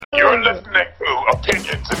You're listening to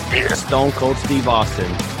Opinions and Beer. Stone Cold Steve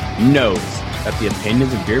Austin knows that the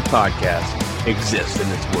Opinions and Beer podcast exists in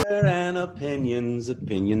this world. And opinions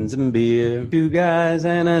and beer. Two guys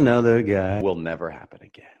and another guy. Will never happen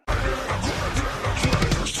again.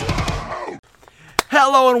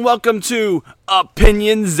 Hello and welcome to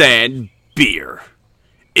Opinions and Beer.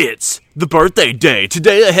 It's the birthday day.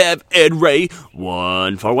 Today I have Ed Ray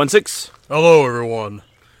 1416. Hello, everyone.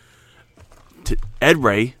 Ed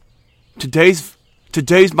Ray, today's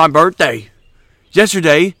my birthday.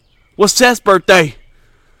 Yesterday was Seth's birthday.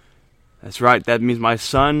 That's right. That means my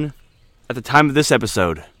son, at the time of this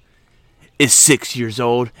episode, is 6 years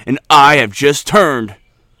old, and I have just turned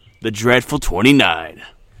the dreadful 29.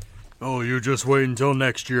 Oh, you just wait until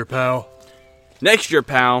next year, pal. Next year,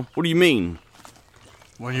 pal? What do you mean?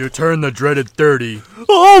 When you turn the dreaded 30.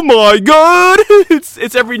 Oh my God!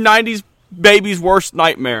 It's every 90s baby's worst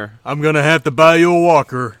nightmare. I'm gonna have to buy you a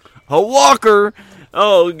walker. A walker?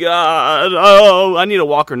 Oh God! Oh, I need a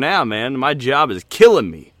walker now, man. My job is killing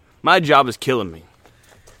me.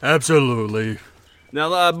 Absolutely.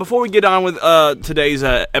 Now, before we get on with today's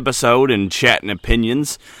episode and chat and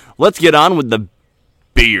opinions, let's get on with the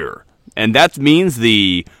beer. And that means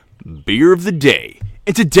the beer of the day.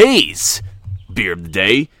 And today's beer of the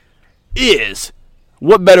day is,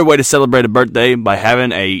 what better way to celebrate a birthday by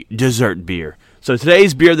having a dessert beer? So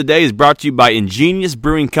today's beer of the day is brought to you by Ingenious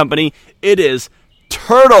Brewing Company. It is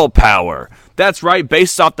Turtle Power. That's right,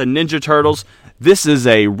 based off the Ninja Turtles. This is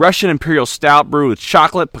a Russian Imperial Stout brew with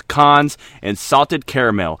chocolate, pecans, and salted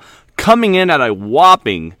caramel, coming in at a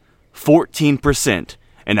whopping 14%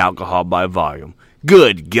 in alcohol by volume.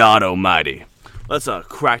 Good God Almighty. Let's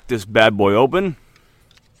crack this bad boy open.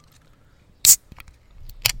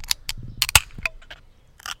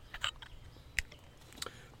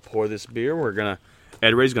 Pour this beer.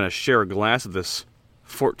 Ed Ray's gonna share a glass of this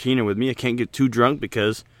 14er with me. I can't get too drunk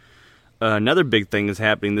because another big thing is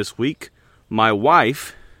happening this week. My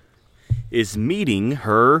wife is meeting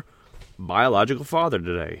her biological father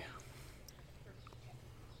today.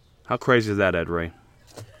 How crazy is that, Ed Ray?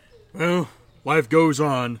 Well, life goes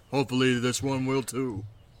on. Hopefully this one will too.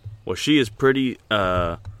 Well, she is pretty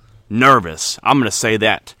nervous. I'm going to say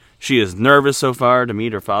that. She is nervous so far to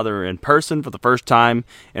meet her father in person for the first time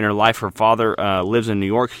in her life. Her father lives in New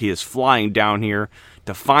York. He is flying down here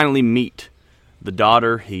to finally meet the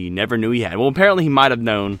daughter he never knew he had. Well, apparently he might have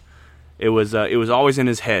known. It was always in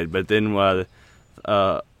his head, but then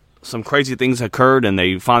some crazy things occurred and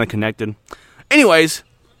they finally connected. Anyways,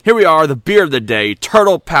 here we are, the beer of the day,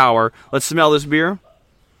 Turtle Power. Let's smell this beer.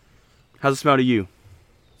 How's it smell to you?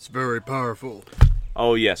 It's very powerful.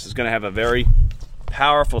 Oh, yes. It's going to have a very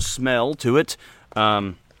powerful smell to it.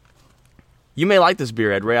 You may like this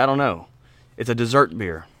beer, Ed Ray. I don't know. It's a dessert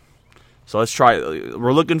beer. So let's try it.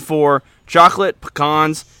 We're looking for chocolate,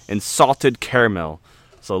 pecans, and salted caramel.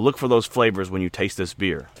 So look for those flavors when you taste this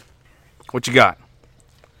beer. What you got?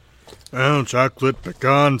 Well, chocolate,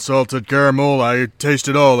 pecan, salted caramel. I taste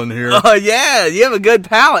it all in here. Oh, yeah. You have a good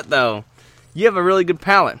palate, though. You have a really good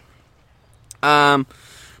palate.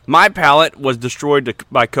 My palate was destroyed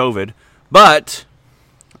by COVID, but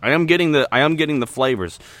I am getting the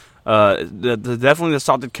flavors. Definitely the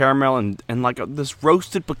salted caramel and like this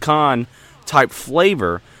roasted pecan type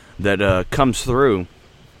flavor that comes through.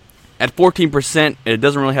 At 14%, it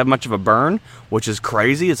doesn't really have much of a burn, which is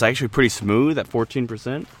crazy. It's actually pretty smooth at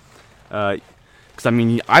 14%. Because I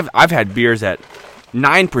mean, I've had beers at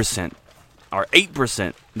 9% or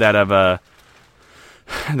 8% that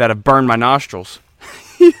have burned my nostrils.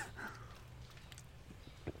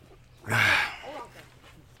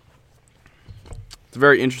 It's a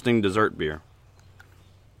very interesting dessert beer.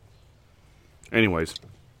 Anyways,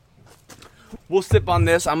 we'll sip on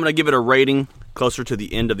this. I'm gonna give it a rating closer to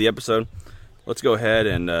the end of the episode. Let's go ahead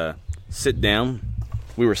and sit down.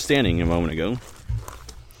 We were standing a moment ago.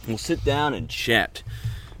 We'll sit down and chat.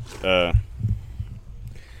 Ed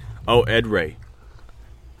Ray.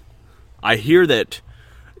 I hear that.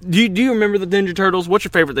 Do you remember the Ninja Turtles? What's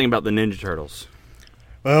your favorite thing about the Ninja Turtles?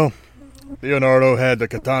 Well, Leonardo had the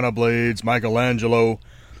katana blades. Michelangelo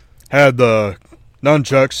had the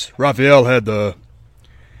nunchucks. Raphael had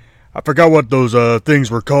I forgot what those things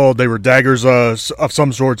were called. They were daggers of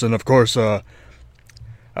some sorts. And, of course,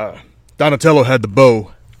 Donatello had the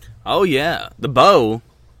bow. Oh, yeah. The bow.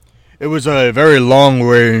 It was a very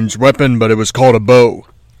long-range weapon, but it was called a bow.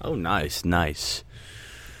 Oh, nice.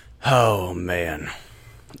 Oh, man.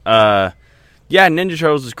 Yeah, Ninja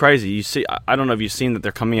Turtles is crazy. You see, I don't know if you've seen that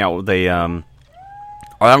they're coming out with a, or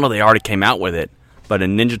I don't know if they already came out with it, but a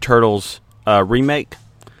Ninja Turtles remake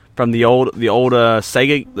from the old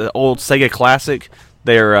Sega Classic.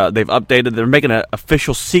 they've updated. They're making an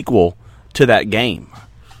official sequel to that game.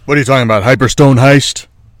 What are you talking about? Hyperstone Heist?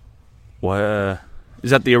 What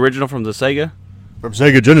is that? The original from the Sega? From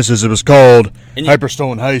Sega Genesis, it was called And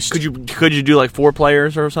Hyperstone Heist. Could you do like 4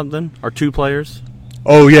 players or something, or 2 players?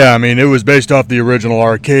 Oh yeah, I mean it was based off the original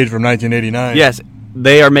arcade from 1989. Yes,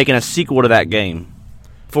 they are making a sequel to that game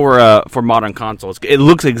for modern consoles. It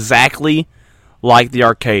looks exactly like the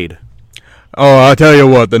arcade. Oh, I'll tell you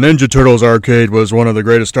what, the Ninja Turtles arcade was one of the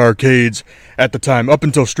greatest arcades at the time. Up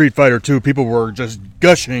until Street Fighter 2, people were just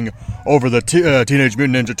gushing over the Teenage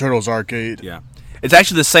Mutant Ninja Turtles arcade. Yeah, it's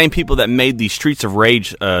actually the same people that made the Streets of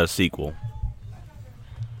Rage sequel.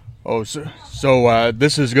 Oh, so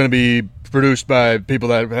this is going to be produced by people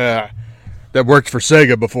that worked for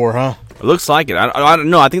Sega before, huh? It looks like it. I don't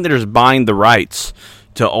know. I think they're just buying the rights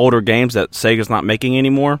to older games that Sega's not making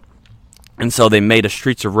anymore, and so they made a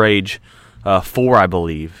Streets of Rage 4, I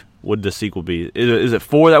believe. Would the sequel be? Is it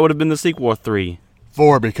 4 that would have been the sequel, or 3?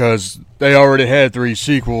 4, because they already had 3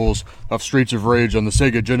 sequels of Streets of Rage on the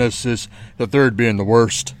Sega Genesis, the third being the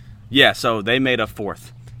worst. Yeah, so they made a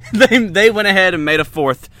 4th. They went ahead and made a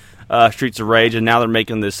 4th Streets of Rage, and now they're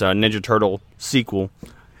making this Ninja Turtle sequel.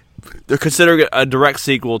 They're considering it a direct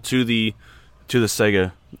sequel to the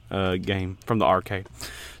Sega game from the arcade.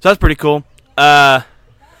 So that's pretty cool.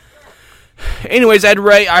 Anyways, Ed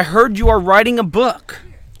Ray, I heard you are writing a book.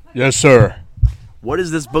 Yes, sir. What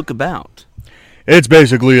is this book about? It's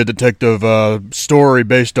basically a detective story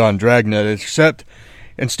based on Dragnet, except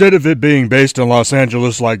instead of it being based in Los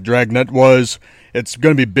Angeles like Dragnet was, it's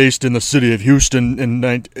going to be based in the city of Houston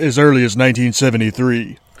as early as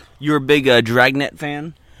 1973. You're a big Dragnet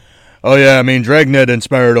fan? Oh yeah, I mean, Dragnet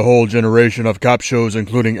inspired a whole generation of cop shows,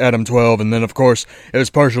 including Adam 12, and then, of course, it was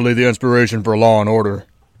partially the inspiration for Law & Order.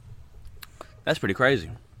 That's pretty crazy.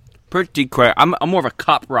 Pretty crazy. I'm more of a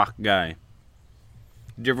Cop Rock guy.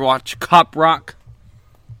 Did you ever watch Cop Rock?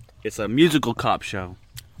 It's a musical cop show.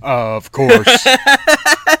 Of course.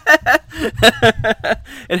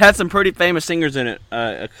 It had some pretty famous singers in it,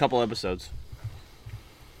 a couple episodes.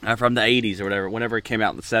 From the 80s or whatever, whenever it came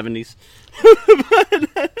out in the 70s.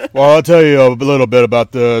 Well, I'll tell you a little bit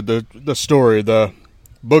about the story. The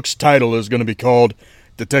book's title is going to be called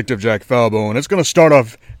Detective Jack Falbo, and it's going to start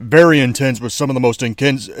off very intense with some of the most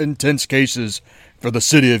intense cases for the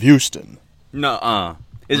city of Houston. No,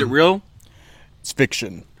 is it real? It's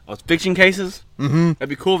fiction. Oh, it's fiction cases? Mm-hmm. That'd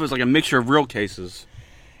be cool if it's like a mixture of real cases.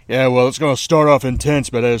 Yeah, well, it's going to start off intense,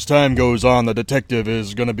 but as time goes on, the detective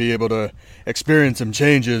is going to be able to experience some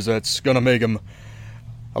changes that's going to make him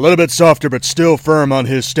a little bit softer, but still firm on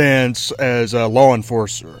his stance as a law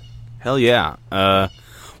enforcer. Hell yeah.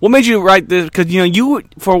 What made you write this? Because, you,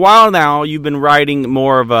 for a while now, you've been writing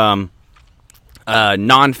more of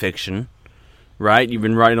nonfiction, right? You've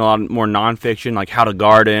been writing a lot more nonfiction, like how to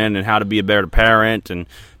garden and how to be a better parent. And,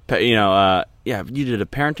 you did a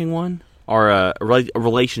parenting one? Or a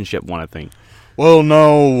relationship one, I think. Well,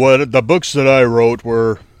 no, the books that I wrote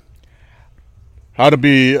were how to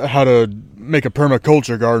make a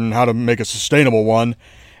permaculture garden, how to make a sustainable one,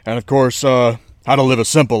 and of course, how to live a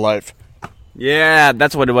simple life. Yeah,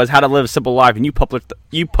 that's what it was. How to live a simple life, and you published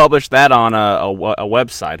that on a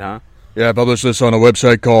website, huh? Yeah, I published this on a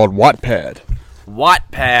website called Wattpad.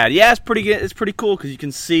 Wattpad, yeah, it's pretty good. It's pretty cool because you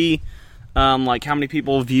can see like how many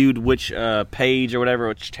people viewed which page or whatever,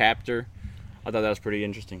 which chapter. I thought that was pretty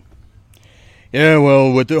interesting. Yeah,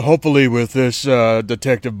 well, hopefully with this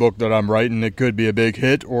detective book that I'm writing, it could be a big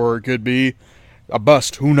hit or it could be a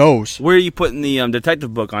bust. Who knows? Where are you putting the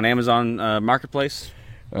detective book? On Amazon Marketplace?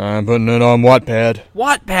 I'm putting it on Wattpad.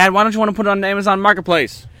 Wattpad? Why don't you want to put it on Amazon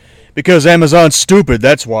Marketplace? Because Amazon's stupid,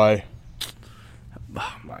 that's why.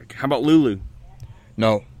 Oh, how about Lulu?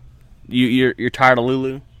 No. You're tired of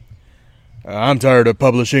Lulu? I'm tired of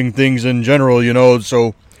publishing things in general,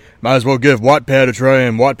 so might as well give Wattpad a try,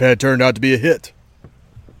 and Wattpad turned out to be a hit.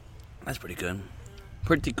 That's pretty good.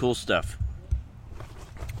 Pretty cool stuff.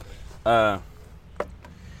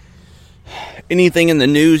 Anything in the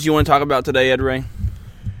news you want to talk about today, Ed Ray?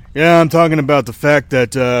 Yeah, I'm talking about the fact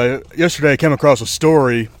that yesterday I came across a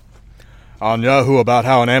story on Yahoo about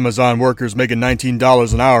how an Amazon worker is making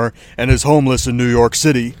 $19 an hour and is homeless in New York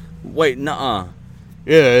City. Wait, nuh-uh.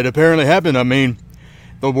 Yeah, it apparently happened. I mean,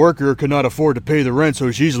 the worker could not afford to pay the rent,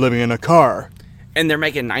 so she's living in a car. And they're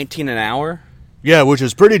making $19 an hour? Yeah, which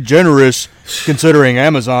is pretty generous considering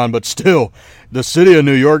Amazon, but still, the city of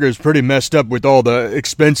New York is pretty messed up with all the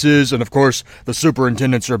expenses, and of course, the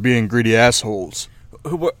superintendents are being greedy assholes.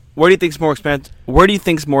 Where do you think's more expensive? Where do you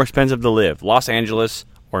think's more expensive to live, Los Angeles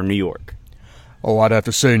or New York? Oh, I'd have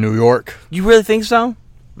to say New York. You really think so?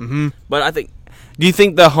 Mm-hmm. But do you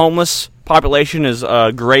think the homeless population is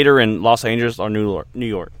greater in Los Angeles or New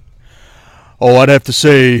York? Oh, I'd have to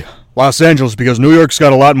say Los Angeles because New York's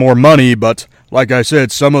got a lot more money, but like I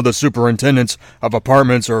said, some of the superintendents of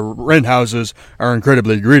apartments or rent houses are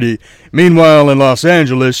incredibly greedy. Meanwhile, in Los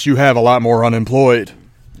Angeles, you have a lot more unemployed.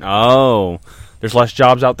 Oh, there's less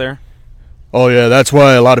jobs out there? Oh, yeah, that's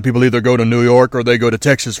why a lot of people either go to New York or they go to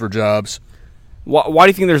Texas for jobs. Why do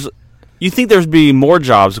you think there's... You think there's be more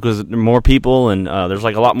jobs because there are more people and there's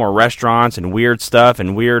like a lot more restaurants and weird stuff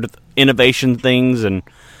and weird innovation things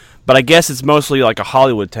but I guess it's mostly like a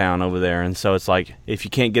Hollywood town over there, and so it's like if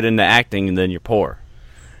you can't get into acting, then you're poor.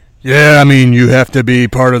 Yeah, I mean, you have to be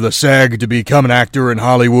part of the SAG to become an actor in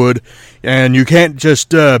Hollywood, and you can't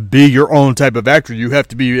just be your own type of actor. You have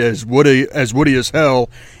to be as woody as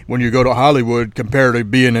hell when you go to Hollywood compared to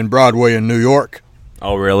being in Broadway in New York.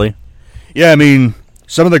 Oh, really? Yeah, I mean,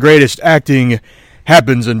 some of the greatest acting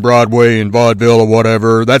happens in Broadway and vaudeville or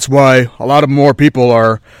whatever. That's why a lot of more people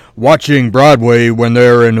are watching Broadway when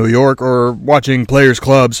they're in New York or watching Players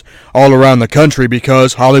Clubs all around the country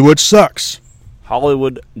because Hollywood sucks.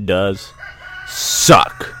 Hollywood does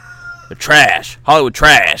suck. The trash. Hollywood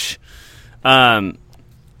trash. I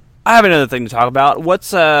have another thing to talk about.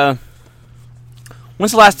 When's the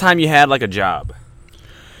last time you had like a job?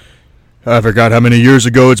 I forgot how many years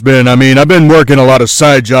ago it's been. I mean, I've been working a lot of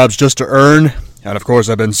side jobs just to earn, and of course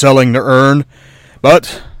I've been selling to earn.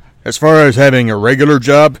 But as far as having a regular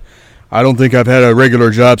job, I don't think I've had a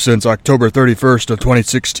regular job since October 31st of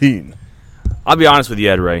 2016. I'll be honest with you,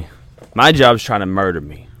 Ed Ray. My job's trying to murder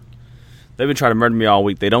me. They've been trying to murder me all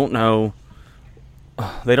week. They don't know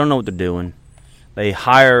what they're doing. They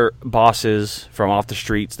hire bosses from off the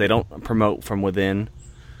streets. They don't promote from within.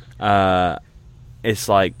 It's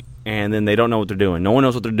like, and then they don't know what they're doing. No one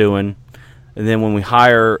knows what they're doing. And then when we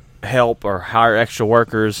hire help or hire extra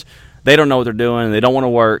workers, they don't know what they're doing. They don't want to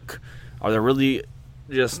work. Or they're really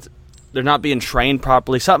just, they're not being trained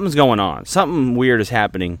properly. Something's going on. Something weird is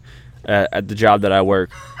happening at the job that I work.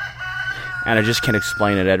 And I just can't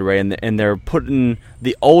explain it, Ed Ray. And they're putting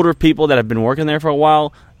the older people that have been working there for a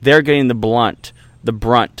while, they're getting the brunt. They're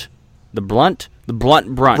getting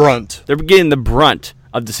the brunt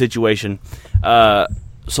of the situation. So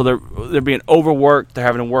they're being overworked. They're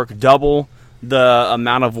having to work double the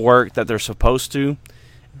amount of work that they're supposed to.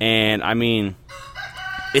 And, I mean,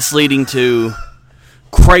 it's leading to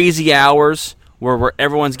crazy hours where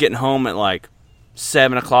everyone's getting home at, like,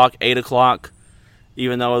 7 o'clock, 8 o'clock.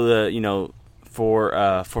 Even though for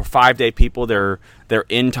 5-day people, their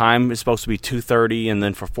end time is supposed to be 2:30, and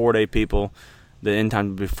then for 4-day people, the end time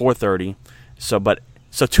would be 4:30. So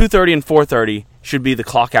 2:30 and 4:30 should be the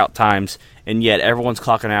clock out times, and yet everyone's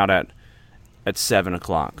clocking out at 7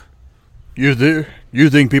 o'clock. You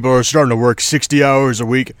think people are starting to work 60 hours a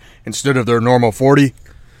week instead of their normal 40?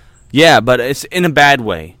 Yeah, but it's in a bad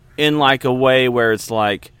way. In like a way where it's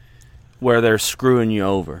like where they're screwing you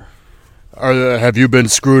over. Have you been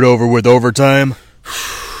screwed over with overtime?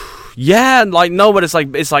 Yeah, like no, but it's not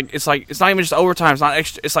even just overtime. It's not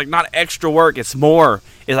extra. It's like not extra work. It's more.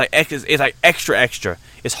 It's like extra.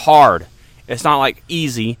 It's hard. It's not like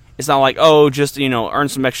easy. It's not like just earn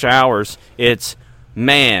some extra hours. It's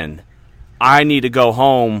man, I need to go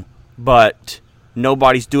home, but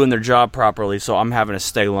nobody's doing their job properly, so I'm having to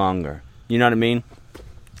stay longer. You know what I mean?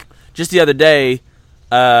 Just the other day,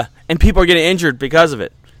 and people are getting injured because of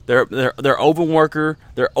it. They're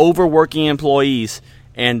overworking employees,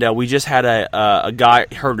 and we just had a guy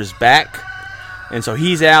hurt his back, and so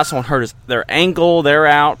he's out. Someone hurt their ankle, they're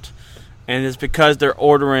out, and it's because they're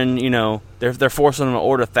ordering. They're forcing them to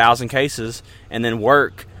order 1,000 cases and then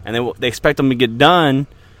work, and they expect them to get done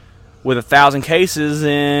with 1,000 cases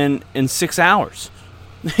in 6 hours.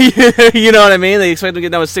 You know what I mean? They expect them to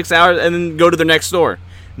get done with 6 hours and then go to their next store.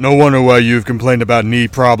 No wonder why you've complained about knee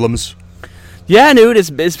problems. Yeah, dude,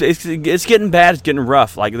 it's getting bad. It's getting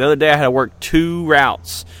rough. Like the other day, I had to work 2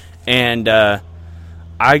 routes, and I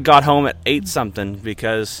got home at 8-something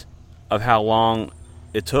because of how long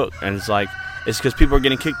it took. And it's because people are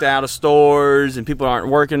getting kicked out of stores and people aren't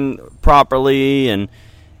working properly, and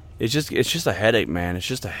it's just a headache, man. It's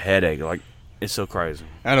just a headache. Like it's so crazy.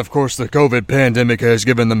 And of course, the COVID pandemic has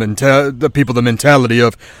given the people the mentality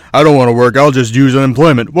of, I don't want to work, I'll just use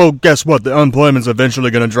unemployment. Well, guess what? The unemployment's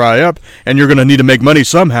eventually going to dry up, and you're going to need to make money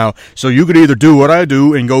somehow. So you could either do what I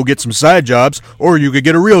do and go get some side jobs, or you could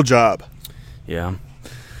get a real job. Yeah.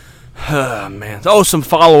 Man. Oh, some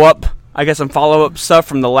follow-up. I got some follow-up stuff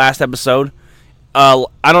from the last episode. I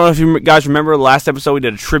don't know if you guys remember the last episode we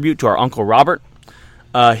did a tribute to our Uncle Robert.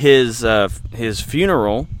 His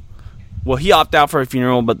funeral... Well, he opted out for a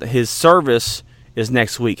funeral, but his service is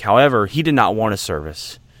next week. However, he did not want a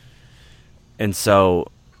service. And so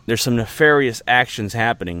there's some nefarious actions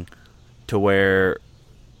happening to where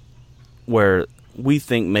we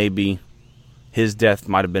think maybe his death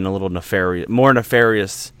might have been a little more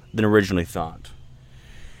nefarious than originally thought.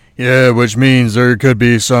 Yeah, which means there could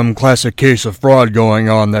be some classic case of fraud going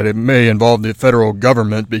on, that it may involve the federal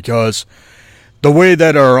government, because the way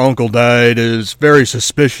that our uncle died is very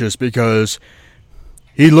suspicious, because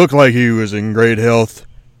he looked like he was in great health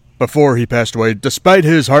before he passed away. Despite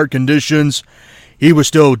his heart conditions, he was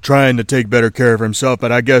still trying to take better care of himself,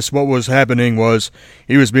 but I guess what was happening was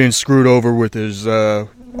he was being screwed over with his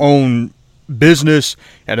own business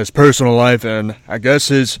and his personal life, and I guess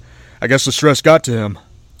the stress got to him.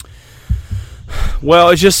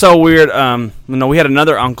 Well, it's just so weird. We had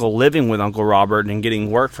another uncle living with Uncle Robert and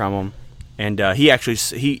getting work from him, and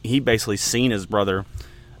he basically seen his brother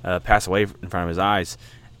pass away in front of his eyes,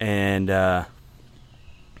 and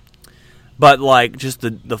but like just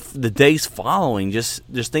the days following, just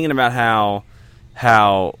thinking about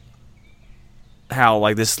how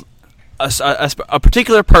like this a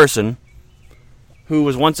particular person who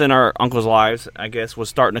was once in our uncle's lives, I guess, was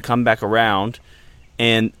starting to come back around.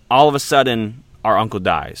 And all of a sudden, our uncle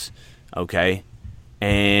dies, okay?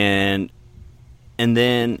 And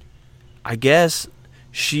then, I guess,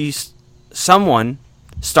 someone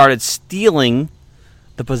started stealing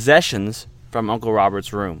the possessions from Uncle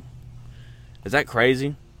Robert's room. Is that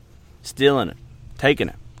crazy? Stealing it, taking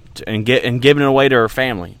it, and giving it away to her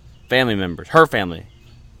family members, her family.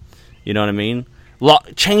 You know what I mean?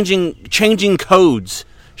 Changing codes.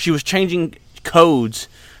 She was changing codes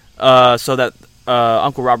so that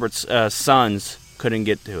Uncle Robert's sons couldn't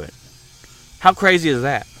get to it. How crazy is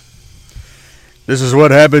that? This is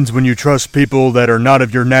what happens when you trust people that are not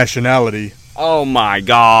of your nationality. Oh my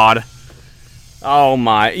God. Oh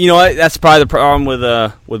my. You know what? That's probably the problem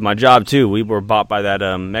with my job too. We were bought by that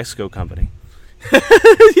Mexico company.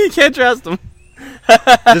 You can't trust them.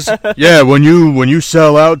 When you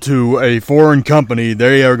sell out to a foreign company,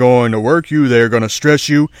 they are going to work you, they're going to stress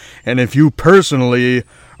you, and if you personally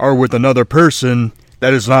are with another person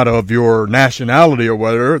that is not of your nationality or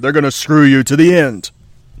whatever, they're going to screw you to the end.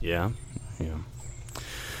 Yeah.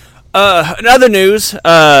 In other news,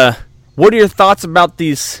 what are your thoughts about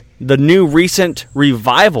the new recent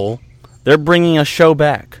revival? They're bringing a show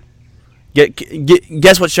back.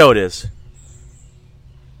 Guess what show it is?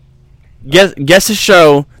 Guess a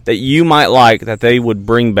show that you might like that they would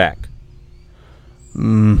bring back.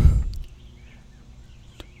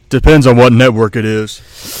 Depends on what network it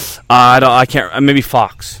is. I can't. Maybe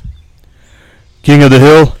Fox. King of the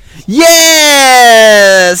Hill?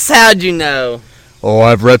 Yes! How'd you know? Oh,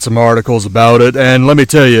 I've read some articles about it, and let me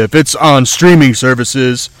tell you, if it's on streaming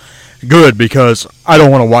services, good, because I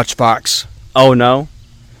don't want to watch Fox. Oh, no?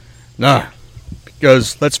 Nah,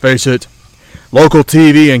 because, let's face it, local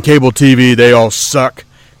TV and cable TV, they all suck.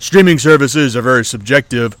 Streaming services are very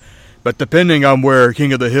subjective, but depending on where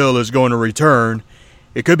King of the Hill is going to return,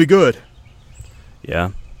 it could be good.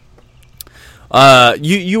 Yeah.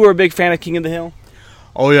 You were a big fan of King of the Hill?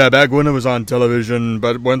 Oh, yeah, back when it was on television,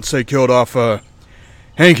 but once they killed off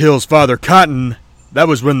Hank Hill's father, Cotton, that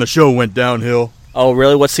was when the show went downhill. Oh,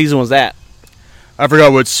 really? What season was that? I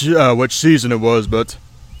forgot which season it was, but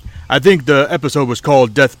I think the episode was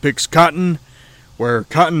called Death Picks Cotton, where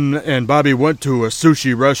Cotton and Bobby went to a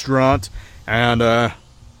sushi restaurant, and the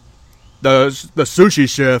sushi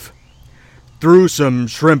chef threw some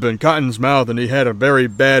shrimp in Cotton's mouth, and he had a very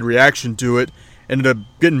bad reaction to it, ended up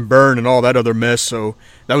getting burned and all that other mess, so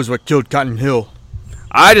that was what killed Cotton Hill.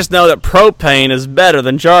 I just know that propane is better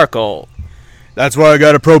than charcoal. That's why I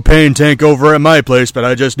got a propane tank over at my place, but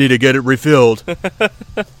I just need to get it refilled.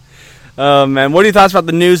 Oh, man. What are your thoughts about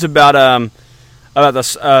the news about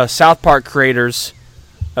the South Park creators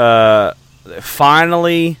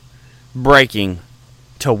finally breaking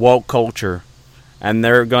to woke culture, and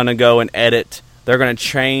they're going to go and edit. They're going to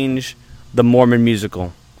change the Mormon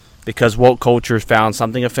musical because woke culture found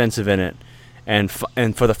something offensive in it, and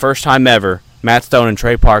for the first time ever, Matt Stone and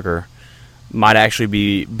Trey Parker might actually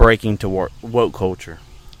be breaking to woke culture.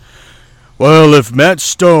 Well, if Matt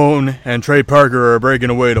Stone and Trey Parker are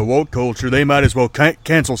breaking away to woke culture, they might as well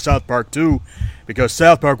cancel South Park too, because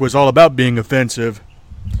South Park was all about being offensive.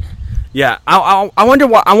 Yeah, I wonder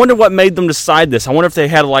what made them decide this. I wonder if they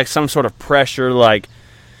had like some sort of pressure, like,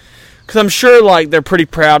 because I'm sure like they're pretty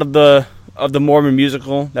proud of the Mormon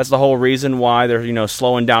musical. That's the whole reason why they're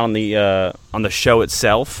slowing down on the show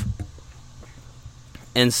itself.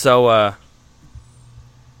 And so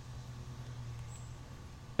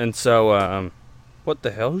what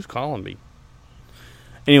the hell? Who's calling me?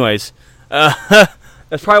 Anyways,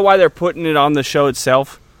 that's probably why they're putting it on the show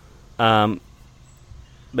itself.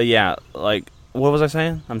 but yeah, like, what was I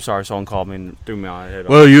saying? I'm sorry, someone called me and threw me on the head.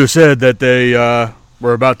 Well, you said that they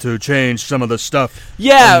were about to change some of the stuff.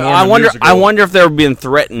 Yeah, I wonder if they were being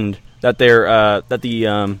threatened that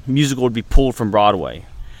the musical would be pulled from Broadway.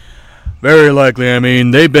 Very likely. I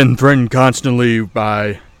mean, they've been threatened constantly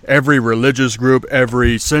by every religious group,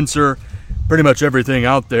 every censor, pretty much everything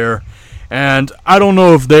out there. And I don't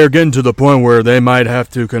know if they're getting to the point where they might have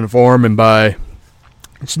to conform and by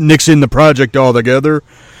nixing the project altogether.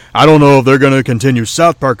 I don't know if they're going to continue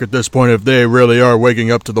South Park at this point if they really are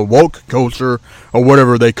waking up to the woke culture or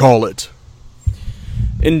whatever they call it.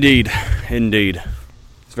 Indeed.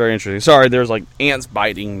 It's very interesting. Sorry, there's like ants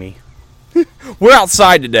biting me. We're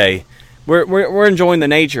outside today. We're enjoying the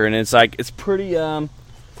nature, and it's like it's pretty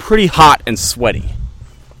hot and sweaty.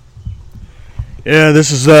 Yeah,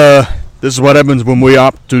 this is what happens when we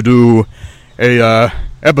opt to do a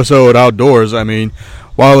episode outdoors. I mean,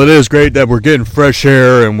 while it is great that we're getting fresh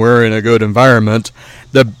air and we're in a good environment,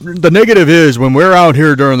 the negative is when we're out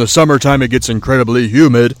here during the summertime, it gets incredibly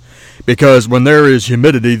humid because when there is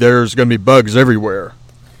humidity, there's going to be bugs everywhere.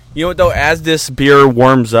 You know what, though? As this beer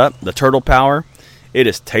warms up, the Turtle Power, it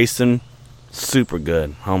is tasting super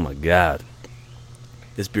good. Oh, my God.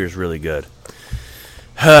 This beer is really good.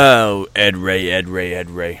 Oh, Ed Ray.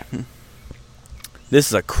 This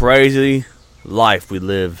is a crazy life we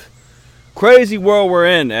live. Crazy world we're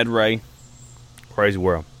in, Ed Ray. Crazy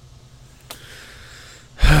world.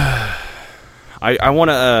 I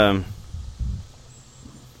want to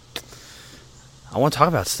talk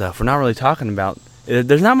about stuff we're not really talking about.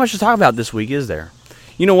 There's not much to talk about this week, is there?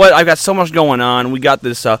 You know what? I've got so much going on. We got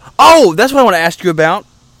this. That's what I want to ask you about.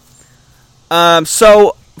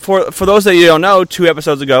 So for those that you don't know, 2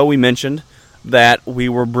 episodes ago we mentioned that we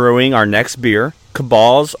were brewing our next beer,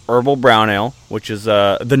 Cabal's Herbal Brown Ale, which is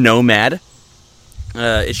the Nomad.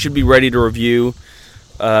 It should be ready to review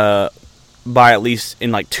by at least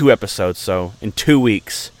in like 2 episodes. So in 2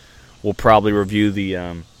 weeks, we'll probably review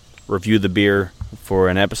the beer for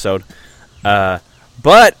an episode.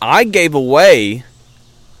 But I gave away.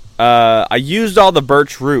 I used all the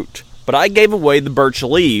birch root, but I gave away the birch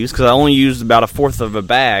leaves because I only used about 1/4 of a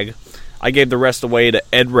bag. I gave the rest away to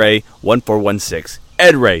Ed Ray 1416.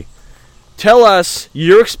 Ed Ray, tell us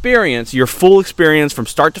your experience, your full experience from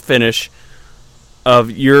start to finish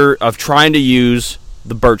of trying to use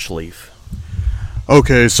the birch leaf.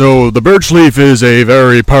 Okay, so the birch leaf is a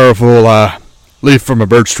very powerful leaf from a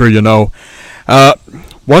birch tree, you know.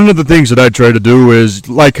 One of the things that I try to do is,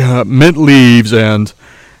 like mint leaves and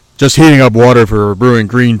just heating up water for brewing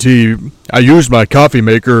green tea, I use my coffee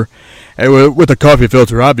maker with a coffee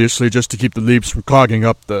filter, obviously, just to keep the leaves from clogging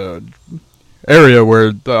up the area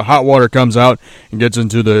where the hot water comes out and gets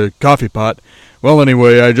into the coffee pot. Well,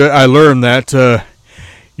 anyway, I learned that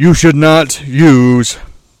you should not use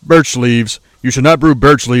birch leaves. You should not brew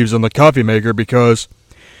birch leaves in the coffee maker because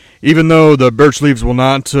even though the birch leaves will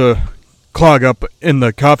not clog up in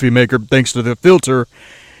the coffee maker thanks to the filter,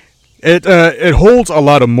 it holds a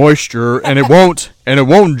lot of moisture and it won't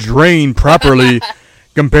drain properly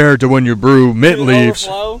compared to when you brew mint leaves.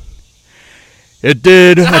 Overflow? It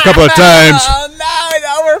did a couple of times. Oh no, it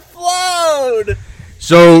overflowed.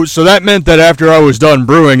 So that meant that after I was done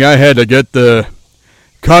brewing, I had to get the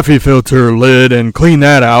coffee filter lid and clean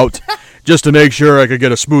that out just to make sure I could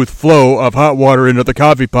get a smooth flow of hot water into the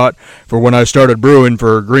coffee pot for when I started brewing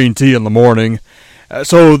for green tea in the morning.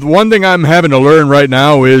 So the one thing I'm having to learn right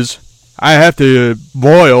now is I have to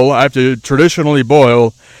traditionally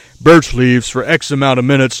boil birch leaves for X amount of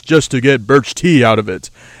minutes just to get birch tea out of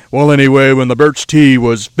it. Well, anyway, when the birch tea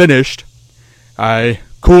was finished, I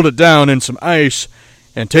cooled it down in some ice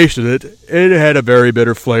and tasted it. It had a very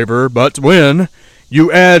bitter flavor, but when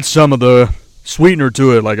you add some of the sweetener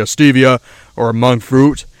to it, like a stevia or a monk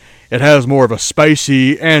fruit, it has more of a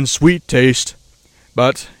spicy and sweet taste.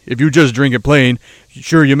 But if you just drink it plain,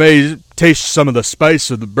 sure, you may taste some of the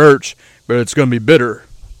spice of the birch, but it's going to be bitter.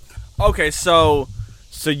 Okay, so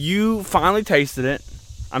you finally tasted it.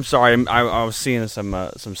 I'm sorry, I was seeing some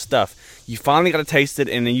stuff. You finally got to taste it,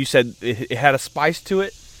 and then you said it had a spice to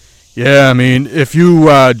it? Yeah, I mean, if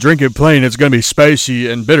you drink it plain, it's going to be spicy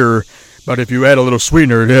and bitter. But if you add a little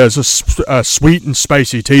sweetener, it has a sweet and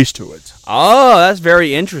spicy taste to it. Oh, that's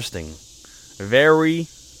very interesting. Very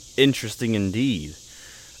interesting indeed.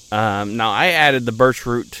 Now, I added the birch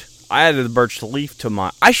root. I added the birch leaf to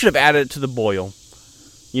my... I should have added it to the boil.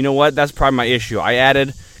 You know what? That's probably my issue.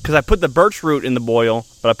 Because I put the birch root in the boil,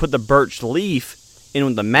 but I put the birch leaf in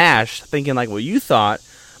with the mash, thinking like what you thought.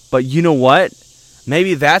 But you know what?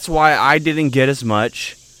 Maybe that's why I didn't get as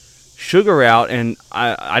much sugar out, and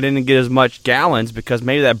I didn't get as much gallons, because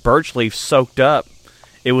maybe that birch leaf soaked up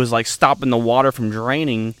it was like stopping the water from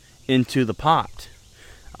draining into the pot.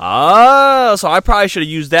 Oh, so I probably should have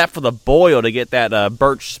used that for the boil to get that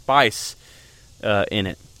birch spice in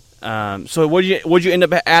it. So what'd you end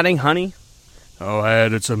up adding, honey? Oh, I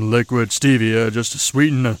added some liquid stevia just to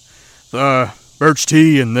sweeten the birch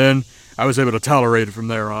tea, and then I was able to tolerate it from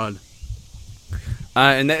there on.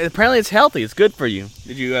 And apparently it's healthy. It's good for you.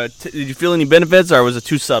 Did you feel any benefits, or was it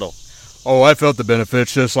too subtle? Oh, I felt the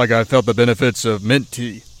benefits just like I felt the benefits of mint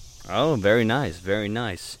tea. Oh, very nice, very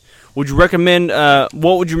nice. Would you recommend?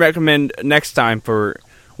 What would you recommend next time for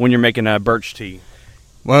when you're making a birch tea?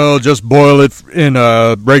 Well, just boil it in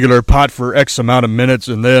a regular pot for X amount of minutes,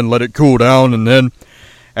 and then let it cool down, and then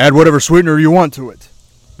add whatever sweetener you want to it.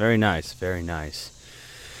 Very nice, very nice.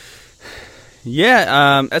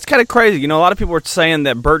 Yeah, that's kind of crazy. You know, a lot of people were saying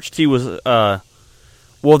that birch tea was, well,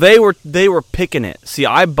 they were picking it. See,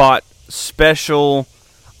 I bought special.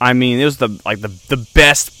 I mean, it was the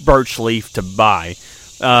best birch leaf to buy.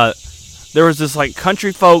 There was this like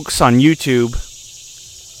country folks on YouTube,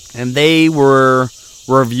 and they were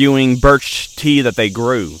reviewing birch tea that they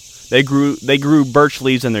grew. They grew birch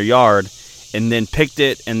leaves in their yard, and then picked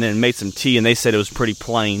it and then made some tea. And they said it was pretty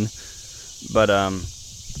plain, but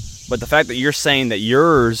the fact that you're saying that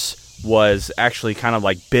yours was actually kind of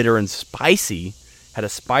like bitter and spicy, had a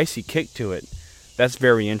spicy kick to it, that's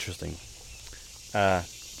very interesting.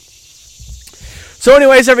 So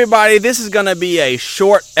anyways, everybody, this is going to be a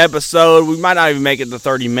short episode. We might not even make it to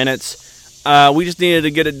 30 minutes. We just needed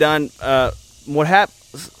to get it done. We'll have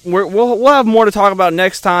more to talk about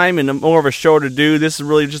next time and more of a show to do. This is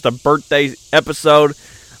really just a birthday episode,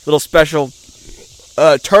 little special.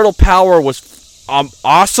 Turtle Power was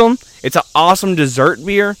awesome. It's an awesome dessert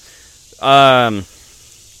beer.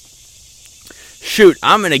 Shoot,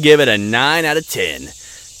 I'm going to give it a 9 out of 10.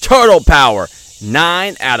 Turtle Power,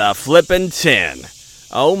 9 out of flippin' 10.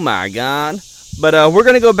 Oh my god. But we're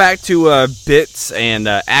going to go back to bits and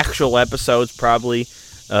actual episodes probably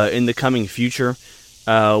in the coming future.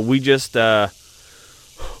 We just, it's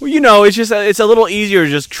a little easier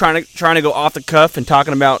just trying to go off the cuff and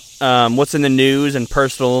talking about what's in the news and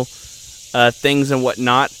personal things and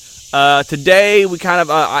whatnot. Today we kind of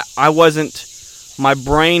my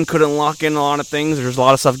brain couldn't lock in a lot of things. There's a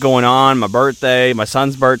lot of stuff going on. My birthday, my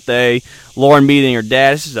son's birthday, Lauren meeting her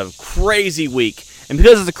dad. This is a crazy week, and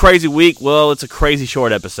because it's a crazy week, well, it's a crazy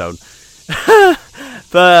short episode.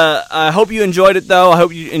 But I hope you enjoyed it, though. I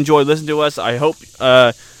hope you enjoyed listening to us. I hope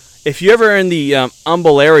if you're ever in the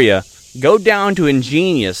Humble area, go down to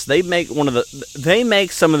Ingenious. They make some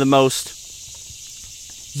of the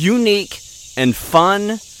most unique and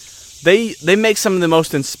fun. They make some of the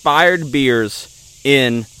most inspired beers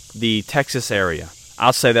in the Texas area.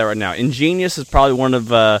 I'll say that right now. Ingenious is probably one of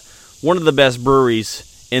the best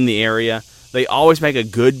breweries in the area. They always make a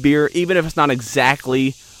good beer, even if it's not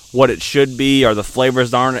exactly what it should be, or the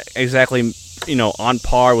flavors aren't exactly, on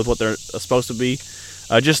par with what they're supposed to be.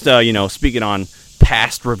 Speaking on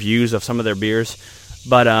past reviews of some of their beers.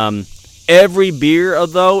 But every beer,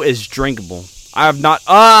 though, is drinkable. I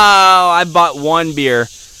bought one beer,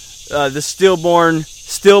 the Stillborn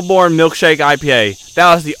Milkshake IPA.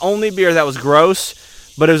 That was the only beer that was gross,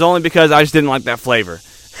 but it was only because I just didn't like that flavor.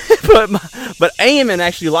 but Eamon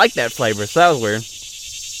actually liked that flavor, so that was weird.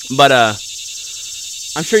 But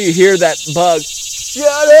I'm sure you hear that bug. Shut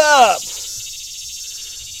up!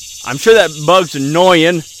 I'm sure that bug's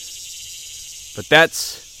annoying, but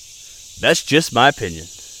that's just my opinion.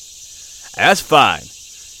 That's fine,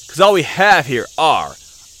 because all we have here are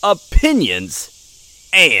opinions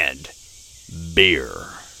and beer.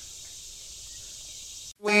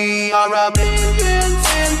 We are opinions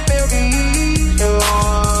and beer.